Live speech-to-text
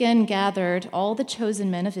Again gathered all the chosen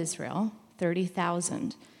men of Israel,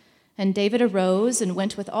 30,000. And David arose and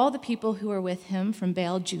went with all the people who were with him from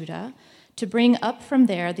Baal Judah to bring up from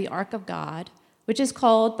there the ark of God, which is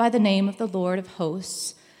called by the name of the Lord of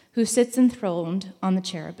hosts, who sits enthroned on the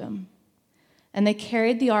cherubim. And they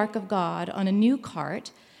carried the ark of God on a new cart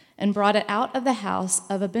and brought it out of the house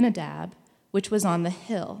of Abinadab, which was on the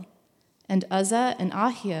hill. And Uzzah and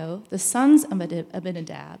Ahio, the sons of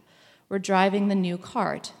Abinadab, were driving the new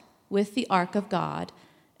cart with the ark of God,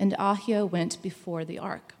 and Ahio went before the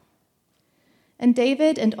ark. And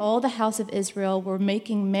David and all the house of Israel were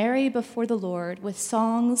making merry before the Lord with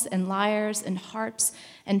songs and lyres and harps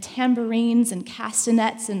and tambourines and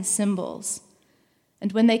castanets and cymbals.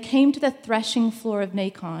 And when they came to the threshing floor of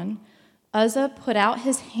Nacon, Uzzah put out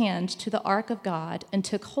his hand to the ark of God and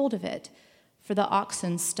took hold of it, for the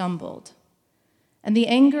oxen stumbled. And the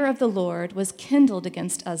anger of the Lord was kindled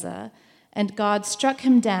against Uzzah, and God struck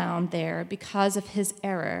him down there because of his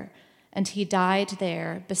error, and he died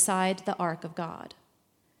there beside the ark of God.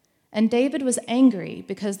 And David was angry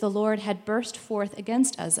because the Lord had burst forth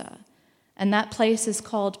against Uzzah, and that place is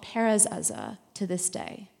called Perez Uzzah to this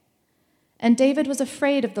day. And David was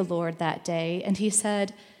afraid of the Lord that day, and he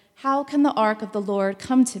said, "How can the ark of the Lord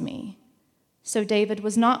come to me?" So David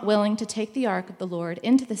was not willing to take the ark of the Lord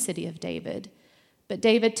into the city of David, but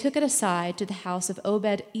David took it aside to the house of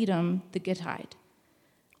Obed-Edom the Gittite.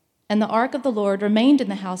 And the ark of the Lord remained in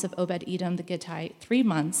the house of Obed-Edom the Gittite 3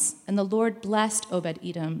 months, and the Lord blessed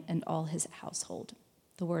Obed-Edom and all his household.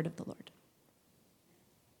 The word of the Lord.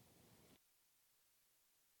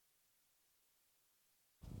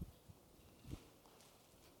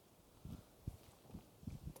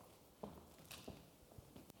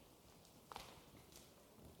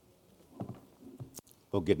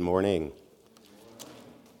 Well, good morning.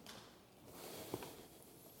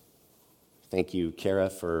 Thank you, Kara,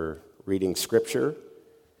 for reading Scripture.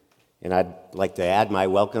 And I'd like to add my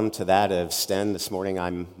welcome to that of Sten. This morning,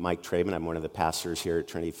 I'm Mike Traben. I'm one of the pastors here at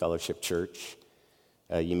Trinity Fellowship Church.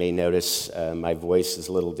 You may notice my voice is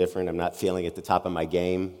a little different. I'm not feeling at the top of my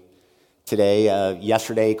game today.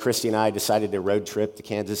 Yesterday, Christy and I decided to road trip to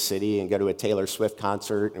Kansas City and go to a Taylor Swift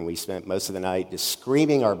concert, and we spent most of the night just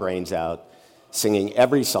screaming our brains out, singing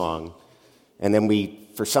every song. And then we,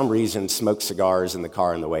 for some reason, smoked cigars in the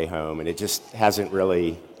car on the way home, and it just hasn't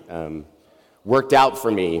really worked out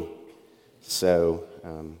for me. So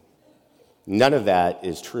none of that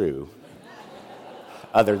is true,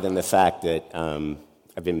 other than the fact that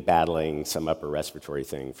I've been battling some upper respiratory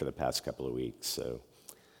thing for the past couple of weeks. So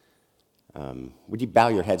would you bow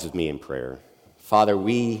your heads with me in prayer? Father,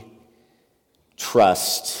 we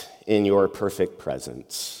trust in your perfect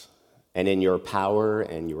presence and in your power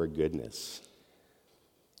and your goodness.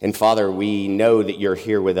 And Father, we know that you're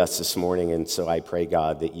here with us this morning, and so I pray,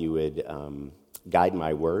 God, that you would guide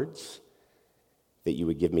my words, that you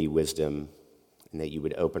would give me wisdom, and that you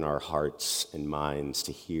would open our hearts and minds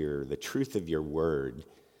to hear the truth of your word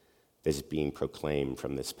that is being proclaimed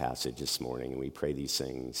from this passage this morning. And we pray these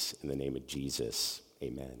things in the name of Jesus.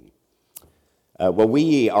 Amen. Well,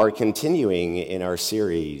 we are continuing in our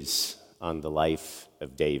series on the life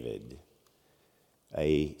of David,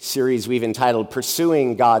 a series we've entitled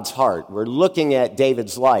Pursuing God's Heart. We're looking at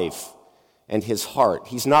David's life and his heart.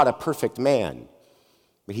 He's not a perfect man,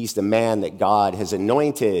 but he's the man that God has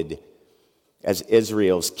anointed as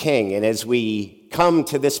Israel's king. And as we come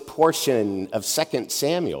to this portion of 2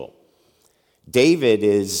 Samuel, David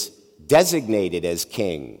is designated as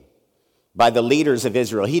king by the leaders of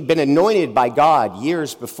Israel. He'd been anointed by God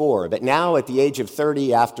years before, but now at the age of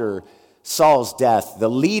 30, after Saul's death,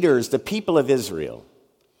 the leaders, the people of Israel,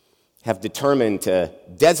 have determined to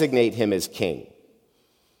designate him as king.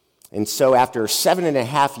 And so after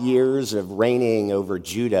 7.5 years of reigning over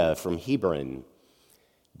Judah from Hebron,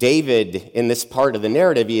 David, in this part of the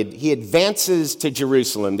narrative, he advances to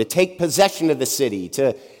Jerusalem to take possession of the city,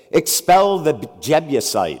 to expel the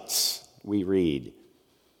Jebusites, we read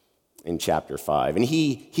in chapter 5. And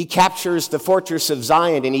he captures the fortress of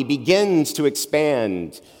Zion, and he begins to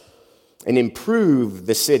expand and improve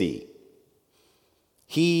the city.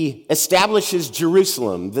 He establishes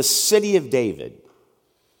Jerusalem, the city of David,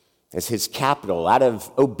 as his capital out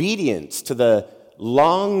of obedience to the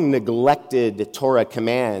long-neglected Torah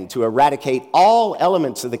command to eradicate all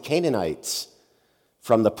elements of the Canaanites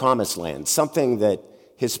from the Promised Land, something that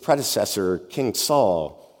his predecessor, King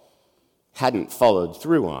Saul, hadn't followed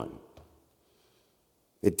through on.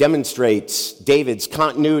 It demonstrates David's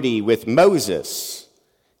continuity with Moses,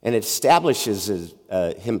 and it establishes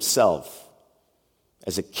himself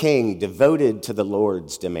as a king devoted to the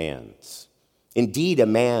Lord's demands. Indeed, a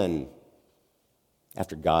man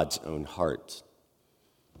after God's own heart.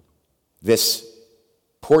 This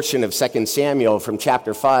portion of 2 Samuel from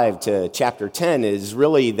chapter 5 to chapter 10 is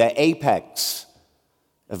really the apex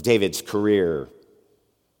of David's career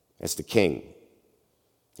as the king.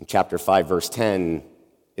 In chapter 5, verse 10,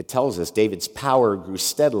 it tells us David's power grew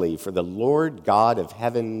steadily, for the Lord God of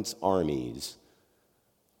heaven's armies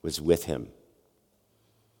was with him.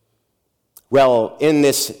 Well, in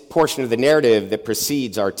this portion of the narrative that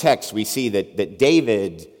precedes our text, we see that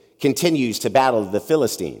David continues to battle the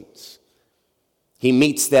Philistines. He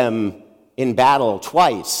meets them in battle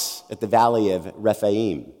twice at the valley of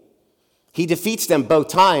Rephaim. He defeats them both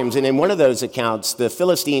times, and in one of those accounts, the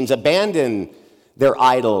Philistines abandon their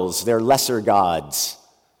idols, their lesser gods,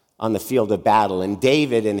 on the field of battle, and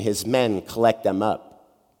David and his men collect them up.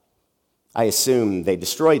 I assume they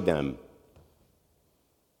destroyed them.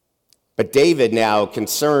 But David, now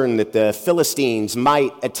concerned that the Philistines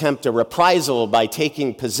might attempt a reprisal by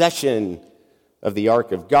taking possession of the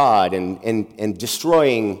ark of God and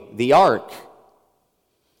destroying the ark,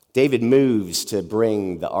 David moves to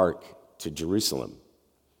bring the ark to Jerusalem.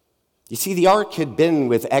 You see, the ark had been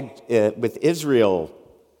with Israel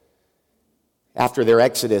after their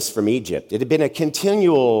exodus from Egypt. It had been a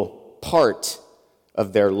continual part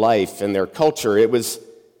of their life and their culture. It was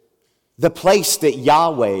the place that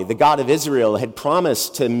Yahweh, the God of Israel, had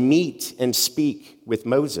promised to meet and speak with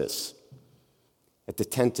Moses at the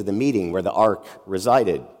tent of the meeting where the ark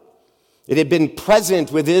resided. It had been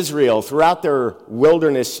present with Israel throughout their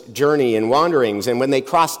wilderness journey and wanderings, and when they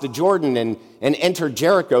crossed the Jordan and entered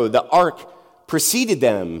Jericho, the ark preceded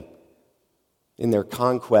them in their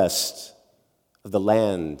conquest of the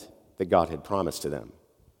land that God had promised to them.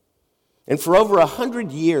 And for over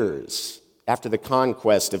 100 years after the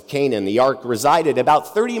conquest of Canaan, the ark resided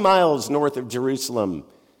about 30 miles north of Jerusalem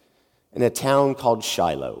in a town called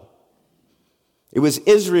Shiloh. It was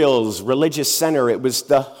Israel's religious center. It was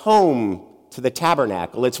the home to the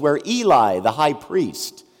tabernacle. It's where Eli, the high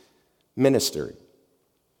priest, ministered.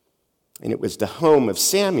 And it was the home of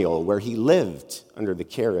Samuel, where he lived under the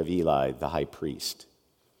care of Eli, the high priest.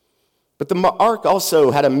 But the ark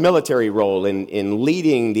also had a military role in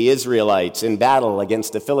leading the Israelites in battle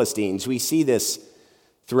against the Philistines. We see this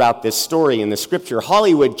throughout this story in the scripture.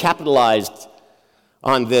 Hollywood capitalized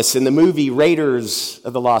on this in the movie Raiders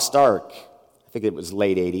of the Lost Ark. I think it was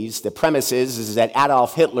late 80s. The premise is that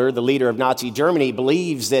Adolf Hitler, the leader of Nazi Germany,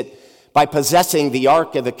 believes that by possessing the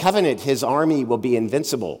Ark of the Covenant, his army will be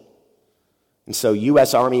invincible. And so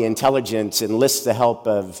U.S. Army intelligence enlists the help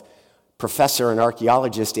of professor and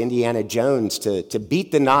archaeologist Indiana Jones to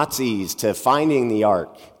beat the Nazis to finding the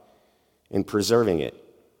ark and preserving it.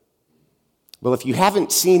 Well, if you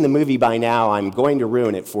haven't seen the movie by now, I'm going to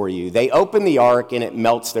ruin it for you. They open the ark and it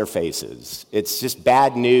melts their faces. It's just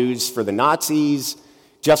bad news for the Nazis,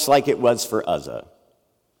 just like it was for Uzzah.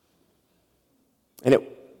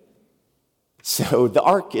 So the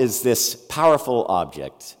ark is this powerful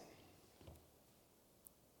object.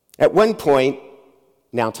 At one point,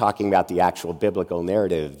 now talking about the actual biblical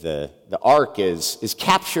narrative, the ark is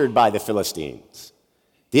captured by the Philistines.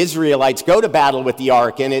 The Israelites go to battle with the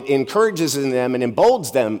ark, and it encourages them and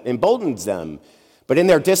emboldens them. But in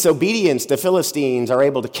their disobedience, the Philistines are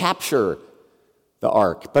able to capture the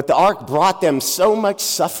ark. But the ark brought them so much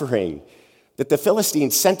suffering that the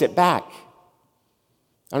Philistines sent it back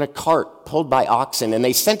on a cart pulled by oxen, and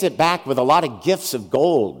they sent it back with a lot of gifts of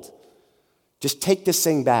gold. Just take this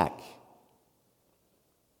thing back.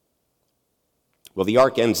 Well, the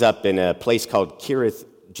ark ends up in a place called Kiriath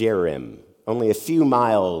Jearim, only a few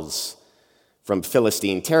miles from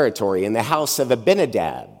Philistine territory, in the house of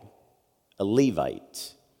Abinadab, a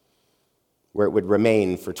Levite, where it would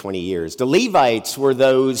remain for 20 years. The Levites were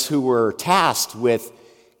those who were tasked with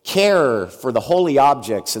care for the holy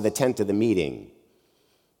objects of the tent of the meeting.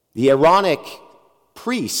 The Aaronic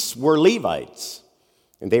priests were Levites,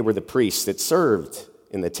 and they were the priests that served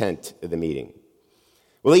in the tent of the meeting.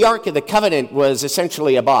 Well, the Ark of the Covenant was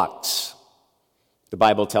essentially a box. The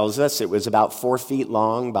Bible tells us it was about 4 feet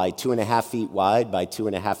long by 2.5 feet wide by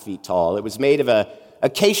 2.5 feet tall. It was made of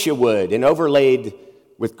acacia wood and overlaid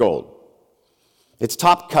with gold. Its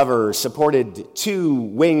top cover supported 2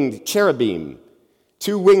 winged cherubim,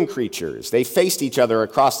 2 winged creatures. They faced each other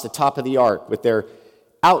across the top of the ark with their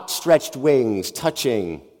outstretched wings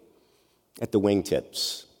touching at the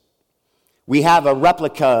wingtips. We have a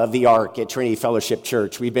replica of the ark at Trinity Fellowship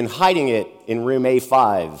Church. We've been hiding it in room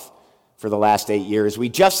A5 for the last 8 years. We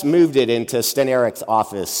just moved it into Sten Eric's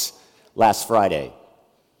office last Friday.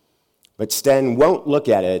 But Sten won't look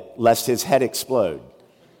at it lest his head explode.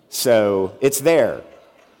 So it's there,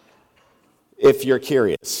 if you're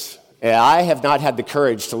curious. I have not had the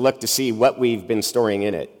courage to look to see what we've been storing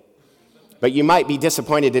in it. But you might be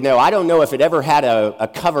disappointed to know, I don't know if it ever had a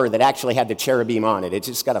cover that actually had the cherubim on it. It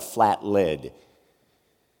just got a flat lid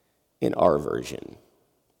in our version.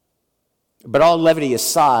 But all levity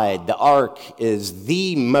aside, the ark is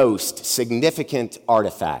the most significant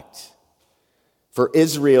artifact for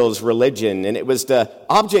Israel's religion, and it was the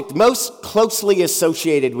object most closely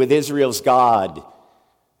associated with Israel's God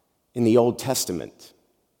in the Old Testament.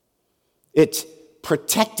 It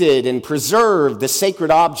protected and preserved the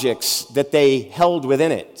sacred objects that they held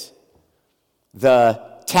within it. The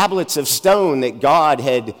tablets of stone that God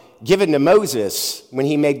had given to Moses when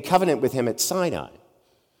he made covenant with him at Sinai.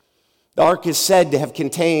 The ark is said to have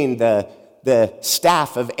contained the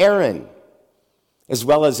staff of Aaron, as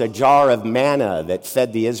well as a jar of manna that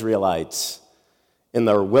fed the Israelites in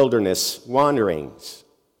their wilderness wanderings.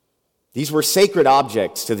 These were sacred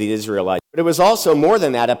objects to the Israelites, but it was also more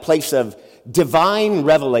than that, a place of divine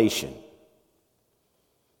revelation.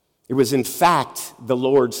 It was in fact the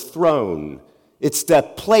Lord's throne. It's the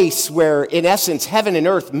place where, in essence, heaven and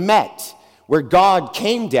earth met, where God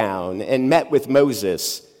came down and met with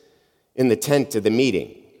Moses in the tent of the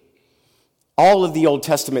meeting. All of the Old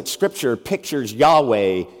Testament scripture pictures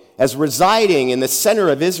Yahweh as residing in the center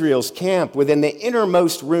of Israel's camp within the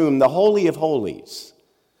innermost room, the Holy of Holies,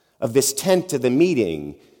 of this tent of the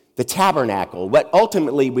meeting, the tabernacle, what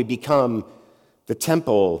ultimately would become the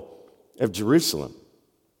temple of Jerusalem.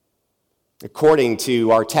 According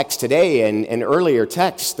to our text today and earlier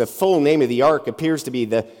texts, the full name of the ark appears to be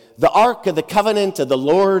the Ark of the Covenant of the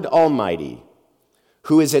Lord Almighty,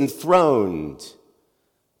 who is enthroned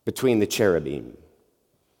between the cherubim.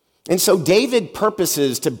 And so David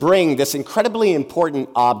purposes to bring this incredibly important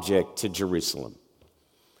object to Jerusalem,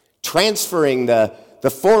 transferring the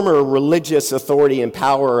former religious authority and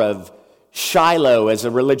power of Shiloh as a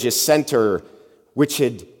religious center, which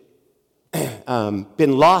had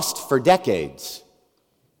been lost for decades,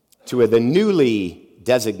 to the newly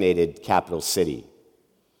designated capital city.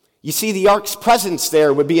 You see, the ark's presence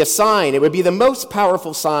there would be a sign. It would be the most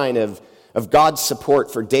powerful sign of God's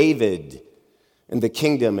support for David and the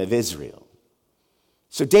kingdom of Israel.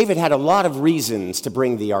 So David had a lot of reasons to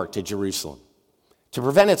bring the ark to Jerusalem, to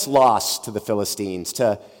prevent its loss to the Philistines,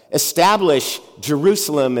 to establish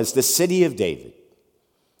Jerusalem as the city of David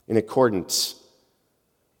in accordance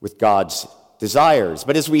with God's desires.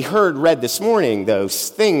 But as we read this morning, those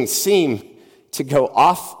things seem to go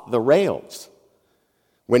off the rails.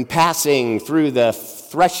 When passing through the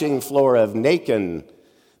threshing floor of Nacon,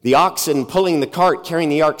 the oxen pulling the cart carrying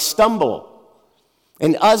the ark stumble,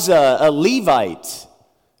 and Uzzah, a Levite,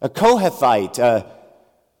 a Kohathite,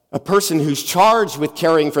 a person who's charged with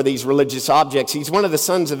caring for these religious objects, he's one of the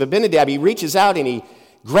sons of Abinadab, he reaches out and he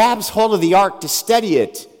grabs hold of the ark to steady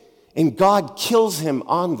it, and God kills him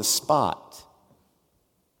on the spot.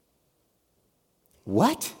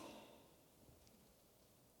 What?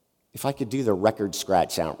 If I could do the record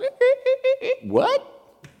scratch sound. What?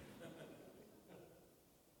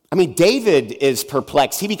 I mean, David is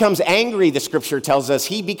perplexed. He becomes angry, the scripture tells us.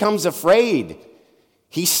 He becomes afraid.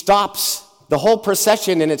 He stops the whole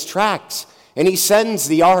procession in its tracks, and he sends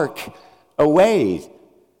the ark away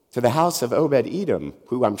to the house of Obed-Edom,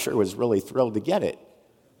 who I'm sure was really thrilled to get it.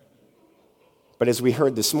 But as we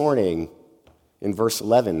heard this morning in verse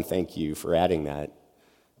 11, thank you for adding that,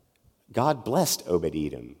 God blessed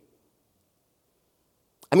Obed-Edom.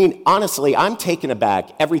 I mean, honestly, I'm taken aback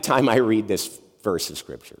every time I read this verse of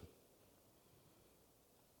Scripture.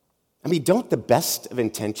 I mean, don't the best of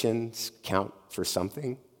intentions count for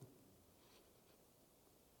something?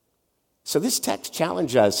 So this text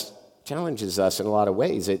challenges us in a lot of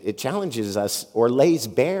ways. It challenges us or lays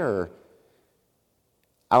bare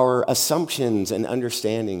our assumptions and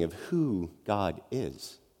understanding of who God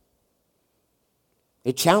is.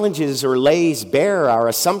 It challenges or lays bare our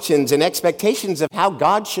assumptions and expectations of how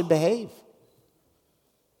God should behave.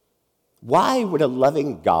 Why would a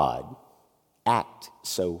loving God act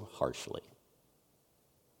so harshly?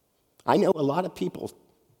 I know a lot of people,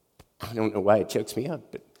 I don't know why it chokes me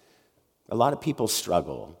up, but a lot of people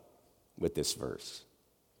struggle with this verse.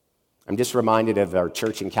 I'm just reminded of our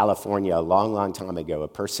church in California a long, long time ago.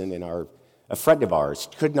 A friend of ours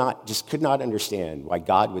could not understand why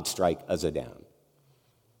God would strike Uzzah down.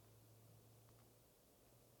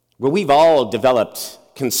 Well, we've all developed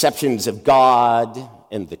conceptions of God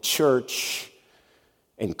and the church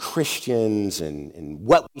and Christians and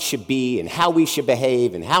what we should be and how we should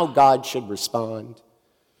behave and how God should respond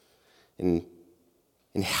and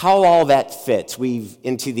how all that fits. We've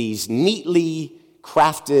into these neatly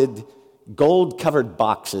crafted gold-covered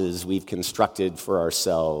boxes we've constructed for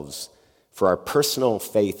ourselves for our personal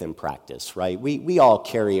faith and practice, right? We all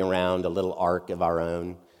carry around a little ark of our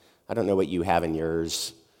own. I don't know what you have in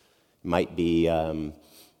yours. It might be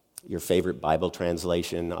your favorite Bible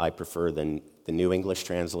translation. I prefer the New English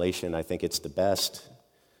translation. I think it's the best.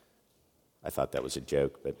 I thought that was a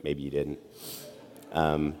joke, but maybe you didn't.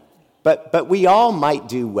 But we all might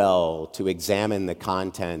do well to examine the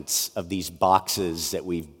contents of these boxes that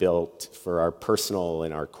we've built for our personal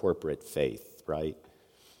and our corporate faith, right?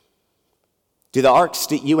 Do the arks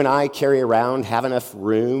that you and I carry around have enough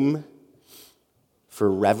room for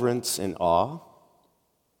reverence and awe?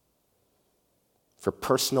 For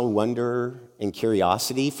personal wonder and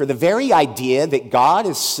curiosity? For the very idea that God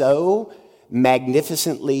is so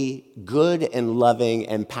magnificently good and loving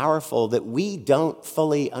and powerful that we don't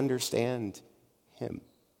fully understand him?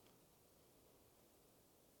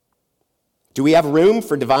 Do we have room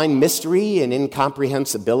for divine mystery and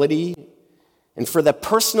incomprehensibility and for the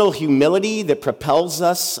personal humility that propels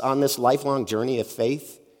us on this lifelong journey of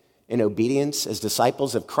faith and obedience as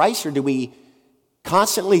disciples of Christ? Or do we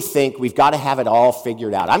constantly think we've got to have it all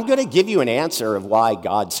figured out? I'm going to give you an answer of why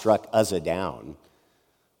God struck Uzzah down.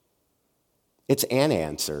 It's an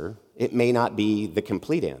answer. It may not be the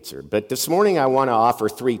complete answer. But this morning I want to offer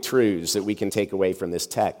 3 truths that we can take away from this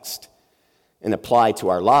text and apply to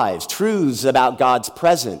our lives. Truths about God's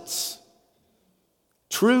presence.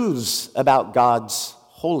 Truths about God's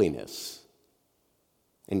holiness.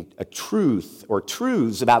 And a truth or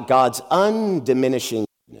truths about God's undiminishing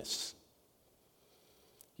goodness.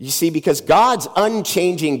 You see, because God's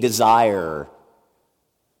unchanging desire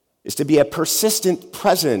is to be a persistent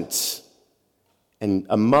presence and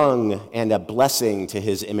among and a blessing to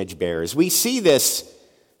his image bearers. We see this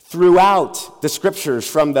throughout the scriptures,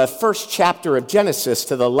 from the first chapter of Genesis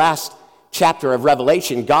to the last chapter of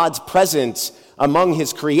Revelation. God's presence among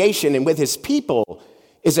his creation and with his people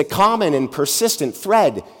is a common and persistent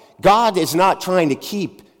thread. God is not trying to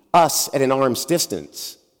keep us at an arm's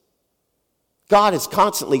distance. God is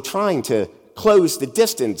constantly trying to close the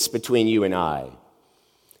distance between you and I.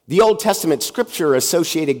 The Old Testament scripture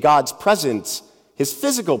associated God's presence, his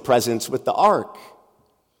physical presence, with the ark.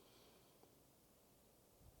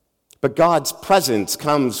 But God's presence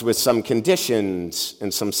comes with some conditions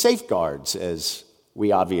and some safeguards, as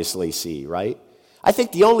we obviously see, right? I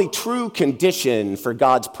think the only true condition for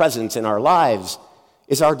God's presence in our lives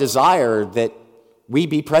is our desire that we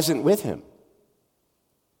be present with him.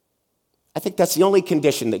 I think that's the only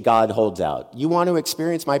condition that God holds out. You want to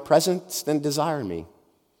experience my presence? Then desire me.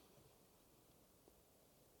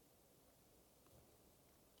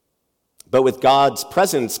 But with God's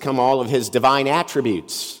presence come all of his divine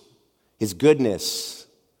attributes, his goodness,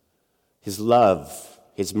 his love,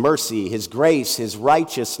 his mercy, his grace, his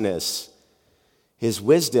righteousness, his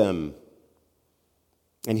wisdom,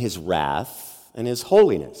 and his wrath, and his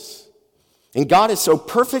holiness. And God is so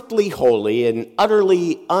perfectly holy and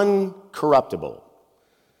utterly uncorruptible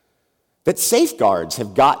that safeguards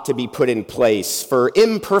have got to be put in place for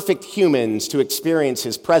imperfect humans to experience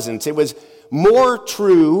his presence. It was more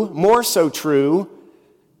so true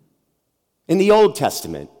in the Old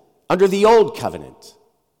Testament, under the Old Covenant,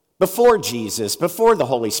 before Jesus, before the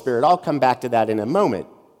Holy Spirit. I'll come back to that in a moment.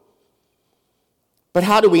 But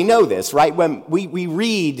how do we know this, right? When we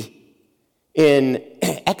read in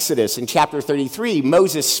Exodus in chapter 33,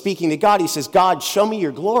 Moses speaking to God, he says, God, show me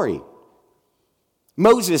your glory.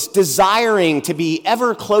 Moses desiring to be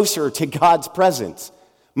ever closer to God's presence.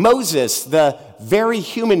 Moses, the very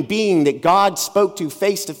human being that God spoke to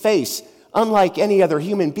face, unlike any other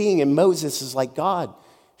human being. And Moses is like, God,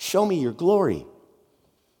 show me your glory.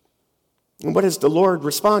 And what does the Lord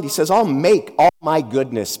respond? He says, I'll make all my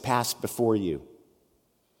goodness pass before you.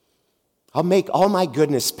 I'll make all my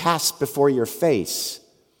goodness pass before your face.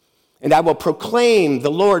 And I will proclaim the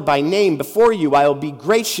Lord by name before you. I will be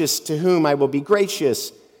gracious to whom I will be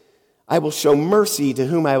gracious. I will show mercy to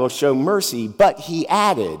whom I will show mercy. But he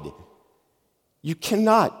added, you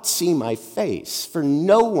cannot see my face, for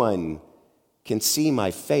no one can see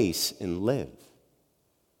my face and live.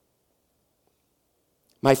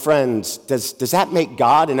 My friends, does that make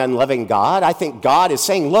God an unloving God? I think God is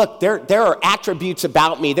saying, look, there are attributes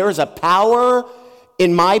about me. There is a power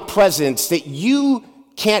in my presence that you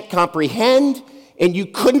can't comprehend, and you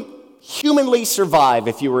couldn't humanly survive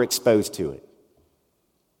if you were exposed to it.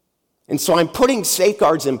 And so I'm putting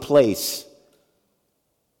safeguards in place,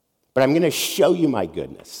 but I'm going to show you my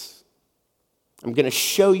goodness. I'm going to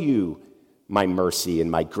show you my mercy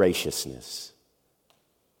and my graciousness.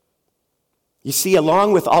 You see,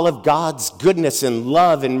 along with all of God's goodness and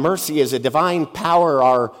love and mercy as a divine power,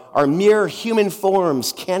 our mere human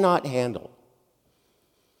forms cannot handle.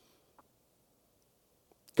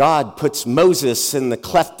 God puts Moses in the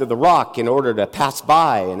cleft of the rock in order to pass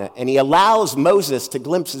by, and he allows Moses to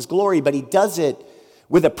glimpse his glory, but he does it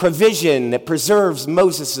with a provision that preserves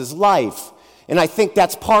Moses' life. And I think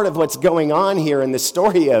that's part of what's going on here in the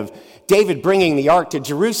story of David bringing the ark to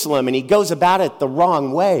Jerusalem, and he goes about it the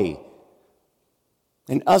wrong way.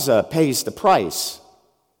 And Uzzah pays the price.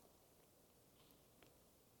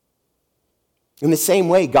 In the same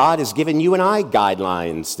way, God has given you and I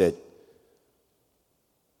guidelines that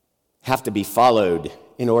have to be followed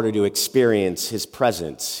in order to experience his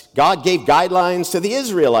presence. God gave guidelines to the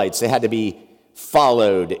Israelites. They had to be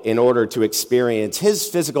followed in order to experience his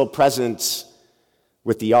physical presence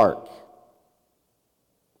with the ark.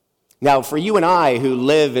 Now, for you and I who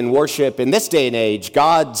live and worship in this day and age,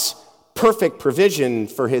 God's perfect provision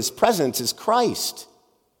for his presence is Christ,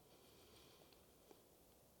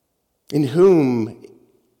 in whom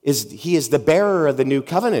he is the bearer of the new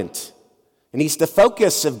covenant, and he's the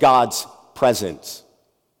focus of God's presence.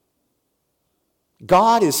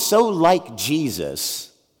 God is so like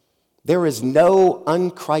Jesus, there is no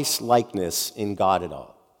un-Christ-likeness in God at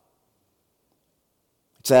all.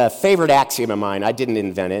 It's a favorite axiom of mine. I didn't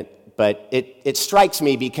invent it, but it strikes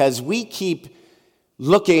me because we keep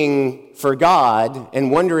looking for God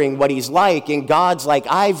and wondering what he's like, and God's like,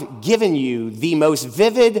 I've given you the most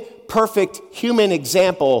vivid, perfect human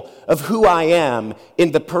example of who I am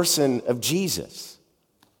in the person of Jesus.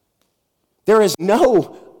 There is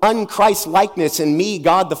no un-Christ-likeness in me,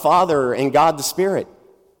 God the Father, and God the Spirit.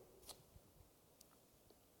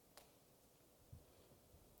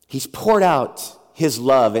 He's poured out his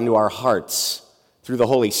love into our hearts through the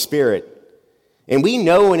Holy Spirit. And we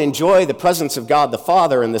know and enjoy the presence of God the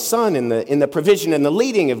Father and the Son in the provision and the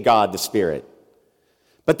leading of God the Spirit.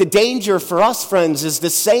 But the danger for us, friends, is the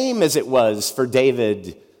same as it was for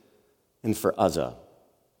David and for Uzzah.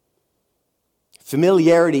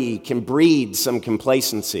 Familiarity can breed some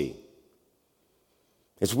complacency.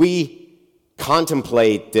 As we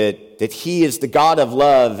contemplate that he is the God of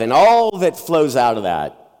love and all that flows out of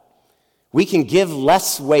that, we can give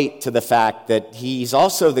less weight to the fact that he's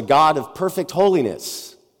also the God of perfect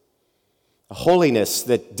holiness, a holiness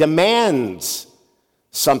that demands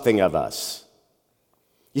something of us.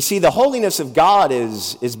 You see, the holiness of God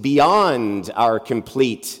is beyond our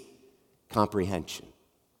complete comprehension.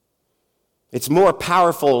 It's more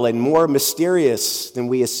powerful and more mysterious than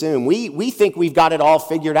we assume. We think we've got it all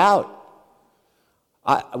figured out.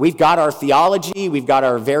 We've got our theology, we've got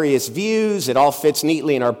our various views, it all fits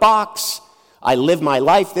neatly in our box. I live my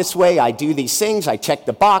life this way, I do these things, I check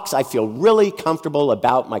the box, I feel really comfortable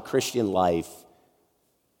about my Christian life.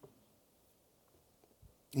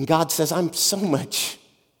 And God says, I'm so much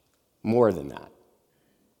more than that.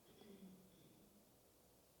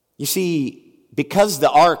 You see, because the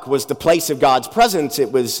ark was the place of God's presence,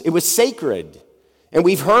 it was sacred. And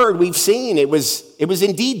we've heard, we've seen, it was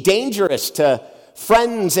indeed dangerous to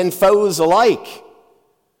friends and foes alike.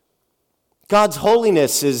 God's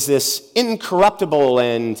holiness is this incorruptible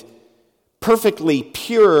and perfectly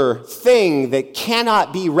pure thing that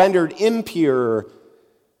cannot be rendered impure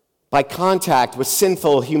by contact with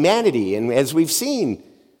sinful humanity. And as we've seen,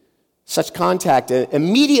 such contact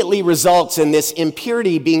immediately results in this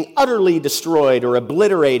impurity being utterly destroyed or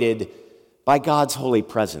obliterated by God's holy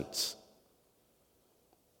presence.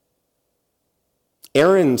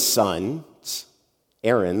 Aaron's sons,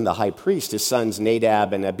 Aaron, the high priest, his sons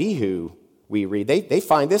Nadab and Abihu, we read, they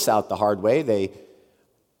find this out the hard way.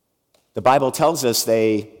 The Bible tells us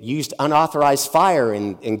they used unauthorized fire,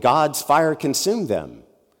 and God's fire consumed them.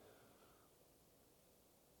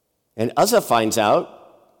 And Uzzah finds out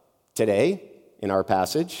today in our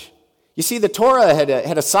passage. You see, the Torah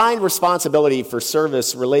had assigned responsibility for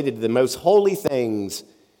service related to the most holy things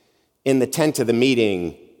in the tent of the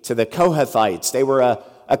meeting to the Kohathites. They were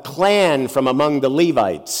a clan from among the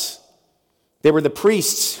Levites. They were the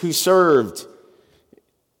priests who served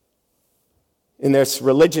in this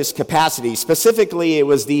religious capacity. Specifically, it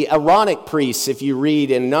was the Aaronic priests, if you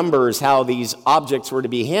read in Numbers how these objects were to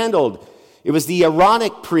be handled. It was the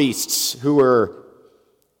Aaronic priests who were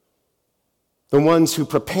the ones who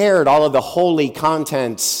prepared all of the holy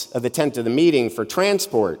contents of the tent of the meeting for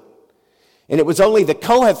transport. And it was only the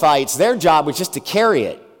Kohathites, their job was just to carry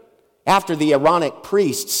it after the Aaronic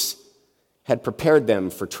priests had prepared them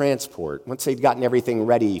for transport, once they'd gotten everything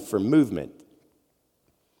ready for movement.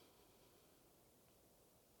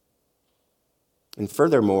 And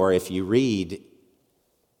furthermore, if you read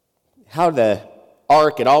how the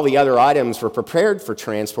ark and all the other items were prepared for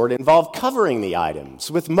transport involved covering the items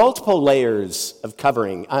with multiple layers of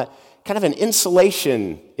covering, kind of an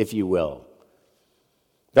insulation, if you will.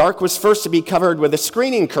 The ark was first to be covered with a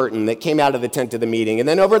screening curtain that came out of the tent of the meeting, and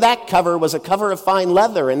then over that cover was a cover of fine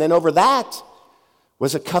leather, and then over that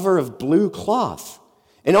was a cover of blue cloth.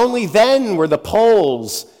 And only then were the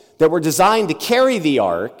poles that were designed to carry the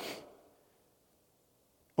ark,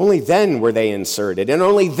 only then were they inserted, and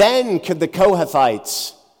only then could the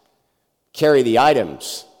Kohathites carry the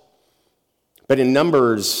items. But in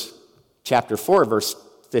Numbers chapter 4, verse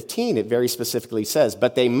 15, it very specifically says,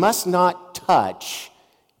 "But they must not touch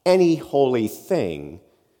any holy thing,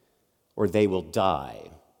 or they will die."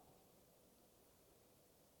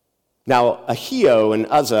 Now, Ahio and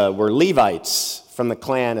Uzzah were Levites from the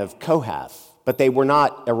clan of Kohath, but they were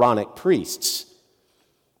not Aaronic priests.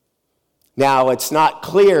 Now, it's not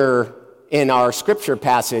clear in our scripture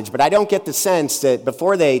passage, but I don't get the sense that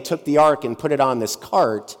before they took the ark and put it on this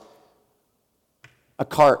cart, a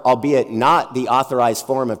cart, albeit not the authorized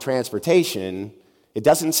form of transportation, it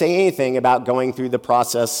doesn't say anything about going through the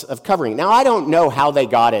process of covering. Now, I don't know how they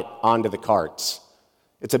got it onto the carts.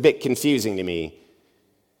 It's a bit confusing to me.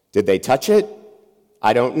 Did they touch it?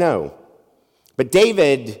 I don't know. But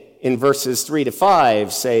David, in verses 3 to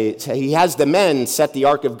 5, say he has the men set the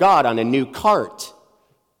ark of God on a new cart.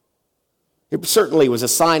 It certainly was a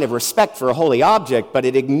sign of respect for a holy object, but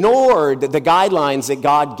it ignored the guidelines that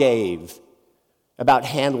God gave about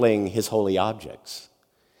handling his holy objects.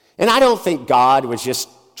 And I don't think God was just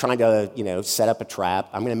trying to, set up a trap.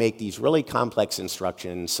 I'm going to make these really complex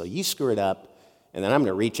instructions so you screw it up, and then I'm going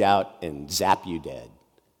to reach out and zap you dead.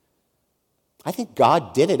 I think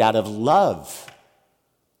God did it out of love.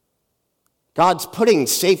 God's putting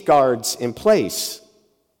safeguards in place.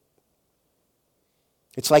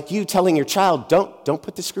 It's like you telling your child, don't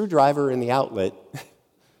put the screwdriver in the outlet.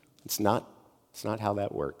 It's not how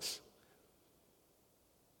that works.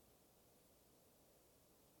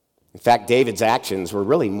 In fact, David's actions were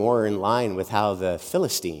really more in line with how the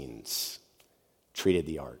Philistines treated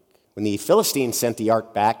the ark. When the Philistines sent the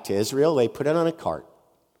ark back to Israel, they put it on a cart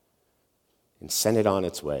and sent it on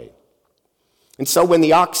its way. And so when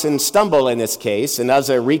the oxen stumble in this case, and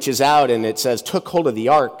Uzzah reaches out and it says, took hold of the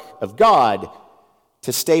ark of God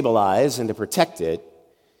to stabilize and to protect it,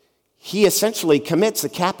 he essentially commits a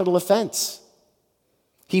capital offense.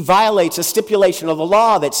 He violates a stipulation of the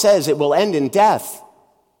law that says it will end in death.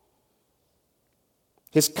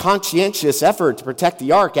 His conscientious effort to protect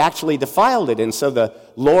the ark actually defiled it, and so the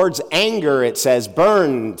Lord's anger, it says,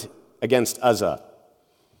 burned against Uzzah.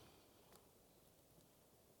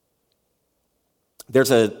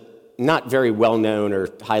 There's a not very well-known or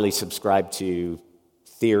highly subscribed to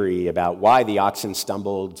theory about why the oxen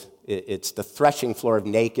stumbled. It's the threshing floor of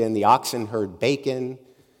Nacon. The oxen heard bacon.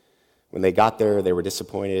 When they got there, they were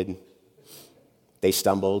disappointed. They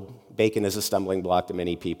stumbled. Bacon is a stumbling block to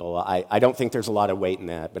many people. I don't think there's a lot of weight in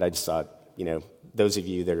that, but I just thought, those of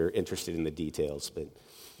you that are interested in the details. But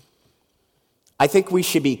I think we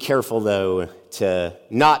should be careful, though, to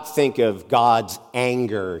not think of God's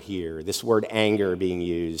anger here, this word anger being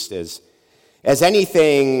used, as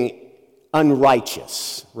anything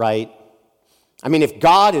unrighteous, right? I mean, if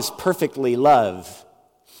God is perfectly love,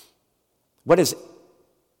 what does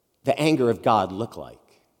the anger of God look like?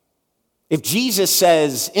 If Jesus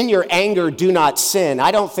says, in your anger, do not sin,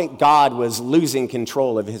 I don't think God was losing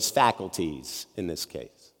control of his faculties in this case.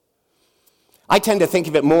 I tend to think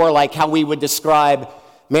of it more like how we would describe,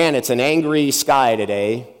 man, it's an angry sky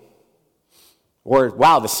today. Or,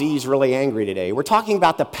 wow, the sea's really angry today. We're talking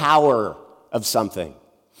about the power of something.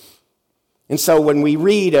 And so when we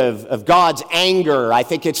read of God's anger, I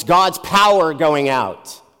think it's God's power going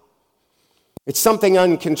out. It's something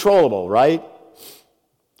uncontrollable, right?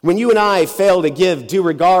 When you and I fail to give due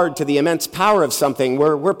regard to the immense power of something,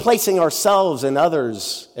 we're placing ourselves and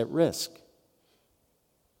others at risk.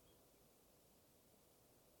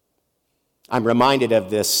 I'm reminded of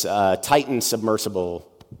this Titan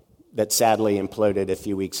submersible that sadly imploded a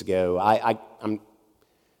few weeks ago.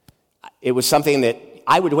 It was something that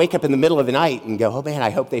I would wake up in the middle of the night and go, oh man, I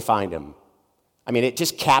hope they find him. I mean, it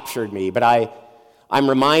just captured me. But I'm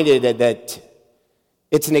reminded that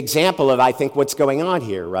it's an example of, I think, what's going on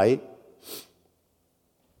here, right?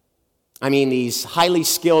 I mean, these highly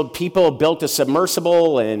skilled people built a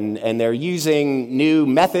submersible and they're using new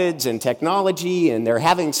methods and technology and they're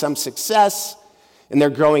having some success and they're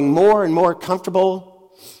growing more and more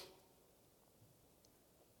comfortable.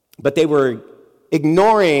 But they were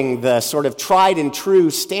ignoring the sort of tried and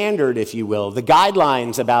true standard, if you will, the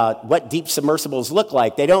guidelines about what deep submersibles look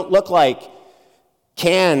like. They don't look like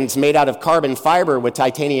cans made out of carbon fiber with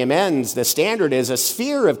titanium ends. The standard is a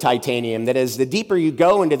sphere of titanium that as the deeper you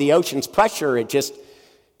go into the ocean's pressure, it just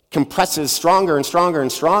compresses stronger and stronger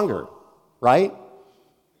and stronger, right?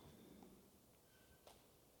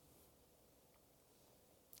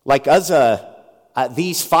 Like Uzzah,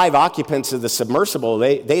 these 5 occupants of the submersible,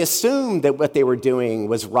 they assumed that what they were doing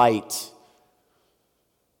was right.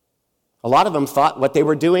 A lot of them thought what they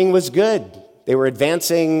were doing was good. They were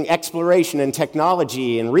advancing exploration and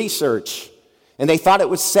technology and research, and they thought it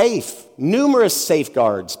was safe. Numerous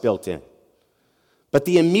safeguards built in. But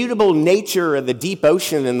the immutable nature of the deep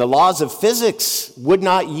ocean and the laws of physics would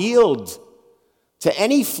not yield to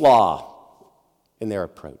any flaw in their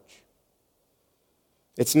approach.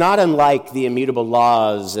 It's not unlike the immutable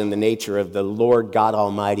laws and the nature of the Lord God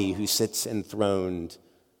Almighty who sits enthroned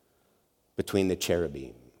between the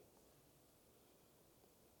cherubim.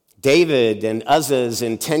 David and Uzzah's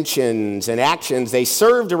intentions and actions, they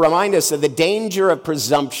serve to remind us of the danger of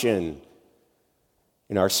presumption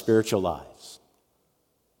in our spiritual lives.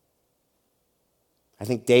 I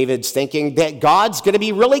think David's thinking that God's going to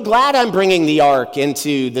be really glad I'm bringing the ark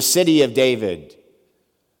into the city of David,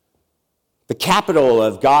 the capital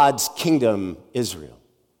of God's kingdom, Israel.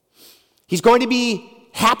 He's going to be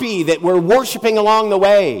happy that we're worshiping along the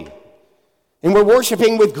way. And we're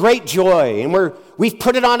worshiping with great joy. And we've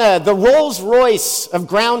put it on the Rolls Royce of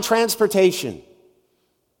ground transportation.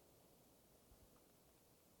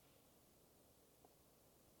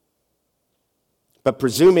 But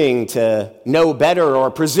presuming to know better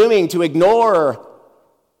or presuming to ignore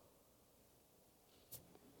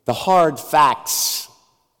the hard facts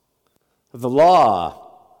of the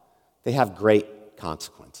law, they have great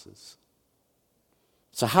consequences.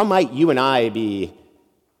 So how might you and I be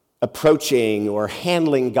approaching or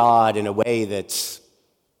handling God in a way that's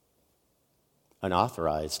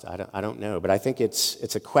unauthorized? I don't know, but I think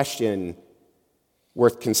it's a question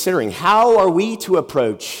worth considering. How are we to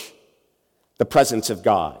approach the presence of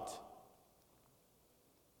God?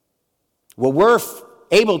 Well, we're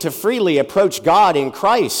able to freely approach God in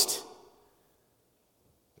Christ,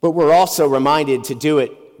 but we're also reminded to do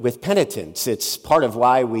it with penitence. It's part of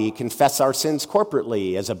why we confess our sins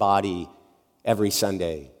corporately as a body every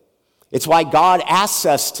Sunday. It's why God asks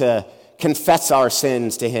us to confess our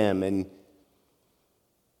sins to him, and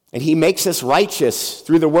he makes us righteous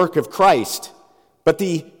through the work of Christ. But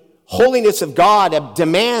the holiness of God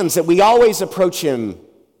demands that we always approach him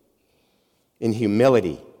in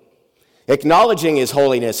humility, acknowledging his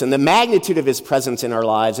holiness and the magnitude of his presence in our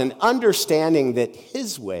lives, and understanding that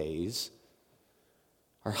his ways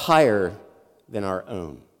are higher than our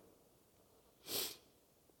own.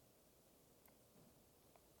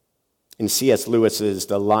 In C.S. Lewis's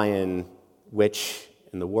The Lion, Witch,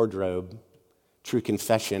 and the Wardrobe, True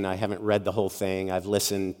Confession, I haven't read the whole thing. I've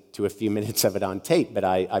listened to a few minutes of it on tape, but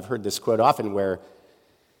I've heard this quote often where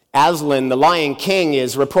Aslan, the Lion King,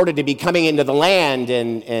 is reported to be coming into the land,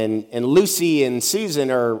 and Lucy and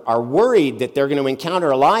Susan are worried that they're going to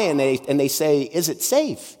encounter a lion, and they say, is it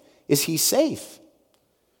safe? Is he safe?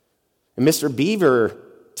 And Mr. Beaver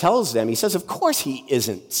tells them, he says, of course he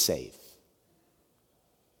isn't safe.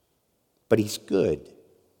 But he's good.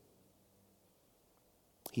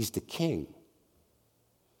 He's the king.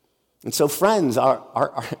 And so, friends,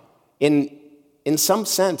 in some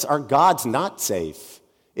sense, our God's not safe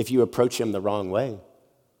if you approach him the wrong way.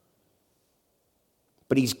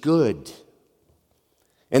 But he's good.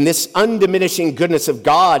 And this undiminishing goodness of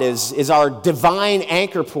God is our divine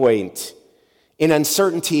anchor point in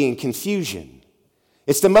uncertainty and confusion.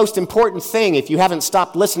 It's the most important thing, if you haven't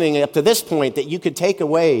stopped listening up to this point, that you could take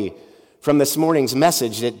away from this morning's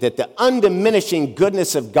message, that the undiminishing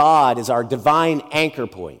goodness of God is our divine anchor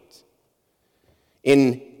point.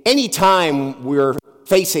 In any time we're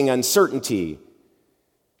facing uncertainty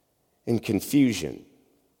and confusion.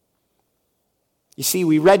 You see,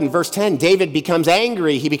 we read in verse 10, David becomes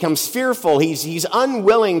angry, he becomes fearful, he's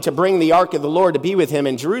unwilling to bring the ark of the Lord to be with him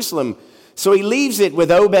in Jerusalem, so he leaves it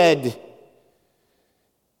with Obed-Edom,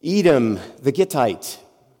 the Gittite.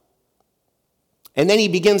 And then he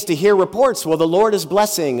begins to hear reports, well, the Lord is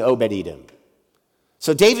blessing Obed-Edom.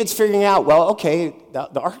 So David's figuring out, well, okay,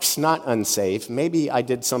 the ark's not unsafe. Maybe I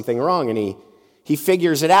did something wrong. And he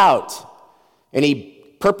figures it out. And he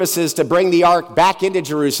purposes to bring the ark back into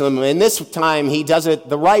Jerusalem. And this time he does it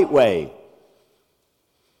the right way.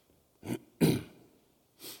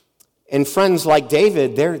 And friends, like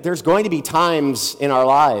David, there's going to be times in our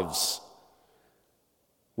lives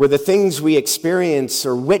where the things we experience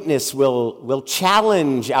or witness will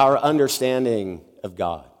challenge our understanding of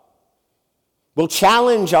God. Will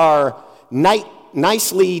challenge our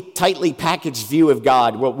nicely, tightly packaged view of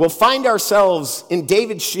God, we'll find ourselves in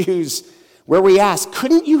David's shoes where we ask,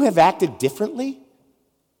 couldn't you have acted differently?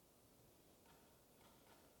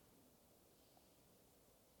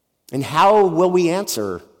 And how will we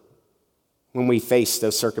answer when we face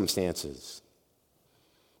those circumstances?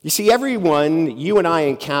 You see, everyone you and I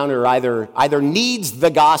encounter either needs the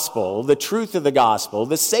gospel, the truth of the gospel,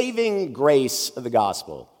 the saving grace of the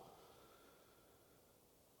gospel,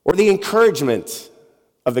 or the encouragement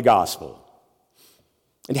of the gospel.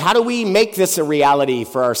 And how do we make this a reality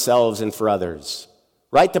for ourselves and for others?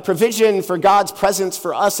 Right? The provision for God's presence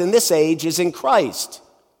for us in this age is in Christ.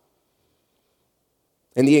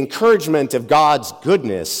 And the encouragement of God's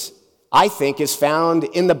goodness, I think, is found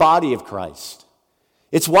in the body of Christ.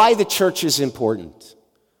 It's why the church is important.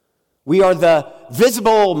 We are the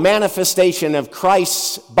visible manifestation of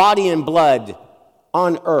Christ's body and blood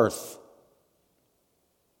on earth.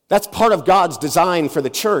 That's part of God's design for the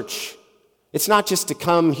church. It's not just to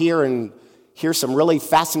come here and hear some really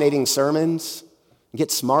fascinating sermons, and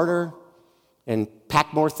get smarter, and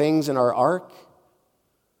pack more things in our ark.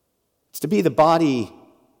 It's to be the body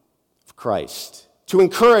of Christ, to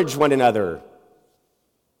encourage one another,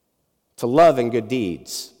 to love and good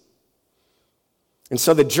deeds. And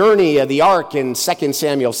so the journey of the ark in 2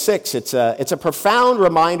 Samuel 6, it's a profound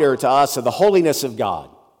reminder to us of the holiness of God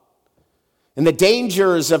and the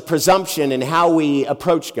dangers of presumption in how we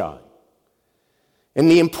approach God,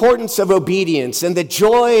 and the importance of obedience and the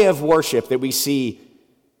joy of worship that we see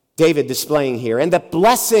David displaying here, and the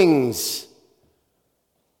blessings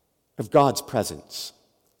of God's presence.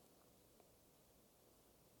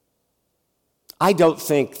 I don't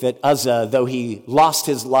think that Uzzah, though he lost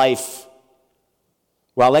his life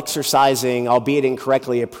while exercising, albeit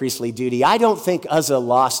incorrectly, a priestly duty, I don't think Uzzah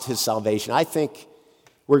lost his salvation. I think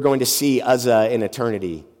we're going to see Uzzah in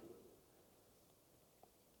eternity.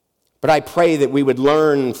 But I pray that we would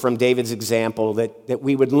learn from David's example, that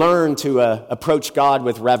we would learn to approach God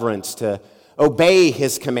with reverence, to obey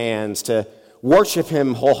his commands, to worship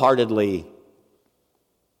him wholeheartedly,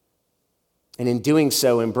 and in doing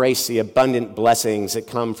so, embrace the abundant blessings that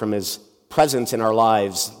come from his presence in our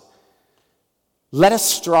lives. Let us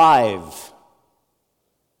strive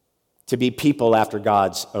to be people after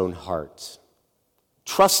God's own heart,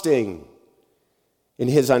 trusting in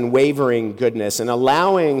his unwavering goodness and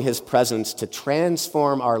allowing his presence to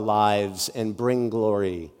transform our lives and bring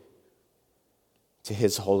glory to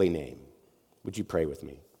his holy name. Would you pray with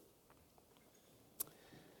me?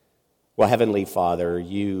 Well, Heavenly Father,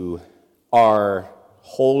 you are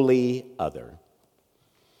wholly other.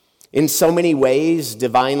 In so many ways,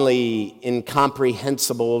 divinely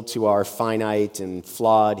incomprehensible to our finite and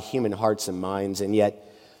flawed human hearts and minds, and yet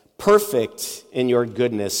perfect in your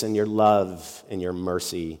goodness and your love and your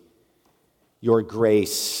mercy, your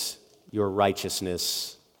grace, your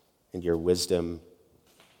righteousness, and your wisdom.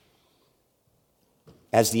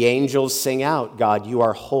 As the angels sing out, God, you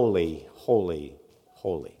are holy, holy,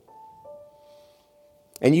 holy.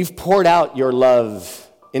 And you've poured out your love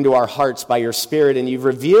into our hearts by your Spirit, and you've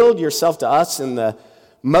revealed yourself to us in the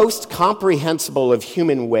most comprehensible of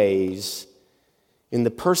human ways, in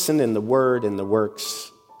the person and the word and the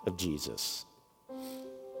works of Jesus.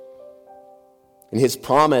 And his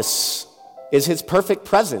promise is his perfect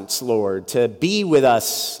presence, Lord, to be with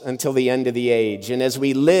us until the end of the age. And as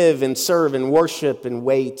we live and serve and worship and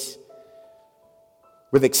wait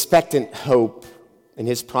with expectant hope in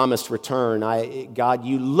his promised return, God,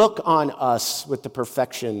 you look on us with the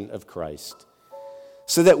perfection of Christ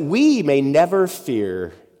so that we may never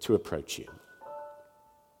fear to approach you.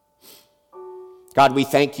 God, we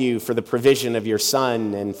thank you for the provision of your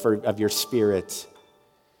Son and of your Spirit.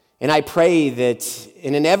 And I pray that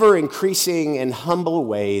in an ever-increasing and humble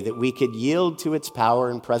way that we could yield to its power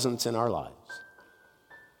and presence in our lives.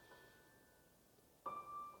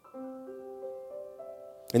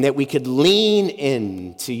 And that we could lean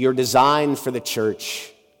into your design for the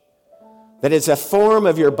church, that is a form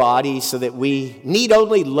of your body, so that we need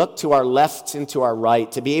only look to our left and to our right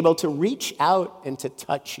to be able to reach out and to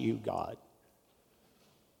touch you, God.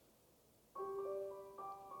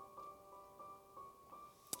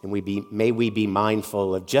 And may we be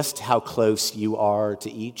mindful of just how close you are to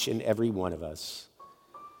each and every one of us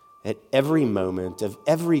at every moment of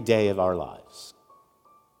every day of our lives.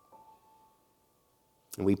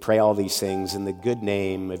 And we pray all these things in the good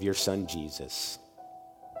name of your Son, Jesus.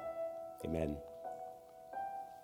 Amen.